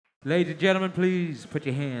Ladies and gentlemen, please put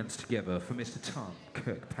your hands together for Mr. Thom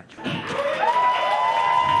Kirkpatrick.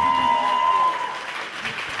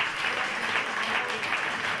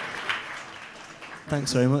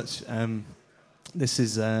 Thanks very much. This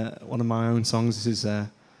is one of my own songs. This is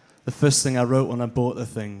the first thing I wrote when I bought the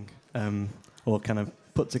thing, or kind of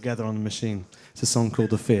put together on the machine. It's a song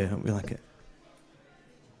called The Fear. Hope you like it.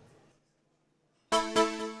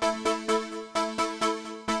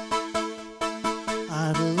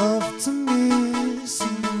 I'd love to miss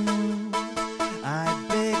you. I'd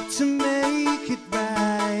beg to make it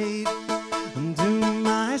right and do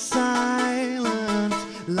my silent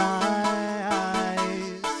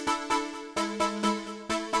lies.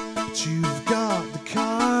 But you've got the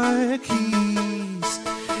car keys.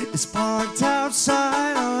 It's parked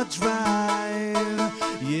outside our drive.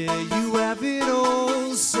 Yeah, you have it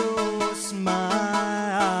all, so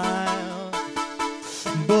smile.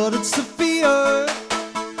 But it's the fear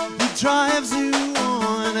that drives you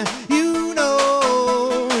on, you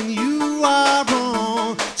know, and you are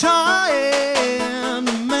wrong, trying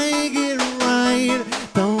to make it right.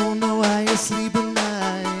 Don't know how you sleep at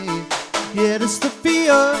night. Yeah, it's the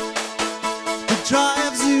fear that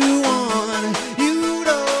drives you on, you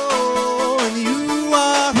know, and you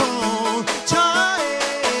are wrong,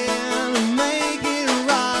 trying to make it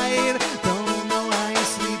right. Don't know how you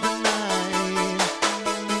sleep at night.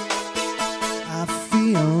 I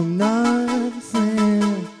feel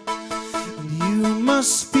nothing, and you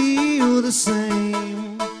must feel the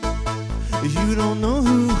same. You don't know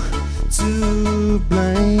who to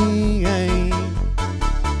blame,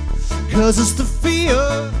 'cause it's the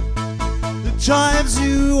fear that drives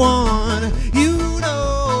you on, you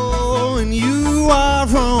know, and you are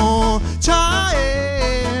wrong,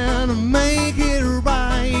 trying to make it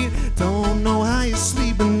right. Don't know how you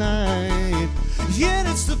sleep at night. Yet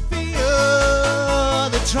it's the fear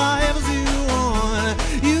that drives you on,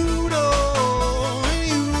 you know, and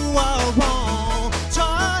you are wrong,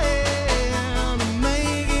 trying to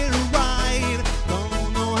make it right.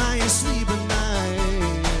 Don't know how you sleep at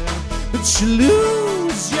night, but you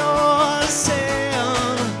lose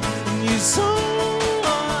yourself and you someone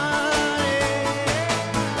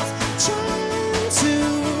else trying to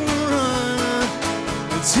run,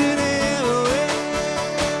 but you never will.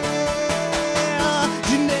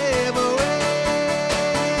 You never will.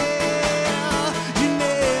 You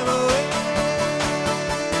never will.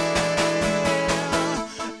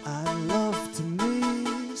 I'd love to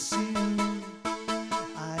miss you.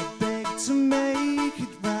 I beg to make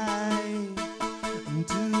it right and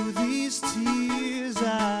do these tears I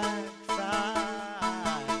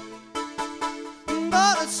cry.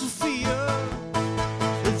 But it's the fear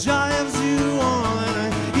that drives you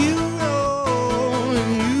on, you know,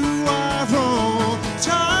 and you are wrong,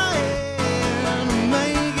 trying to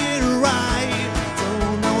make it right.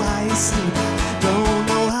 Don't know how you sleep, don't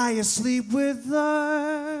know how you sleep without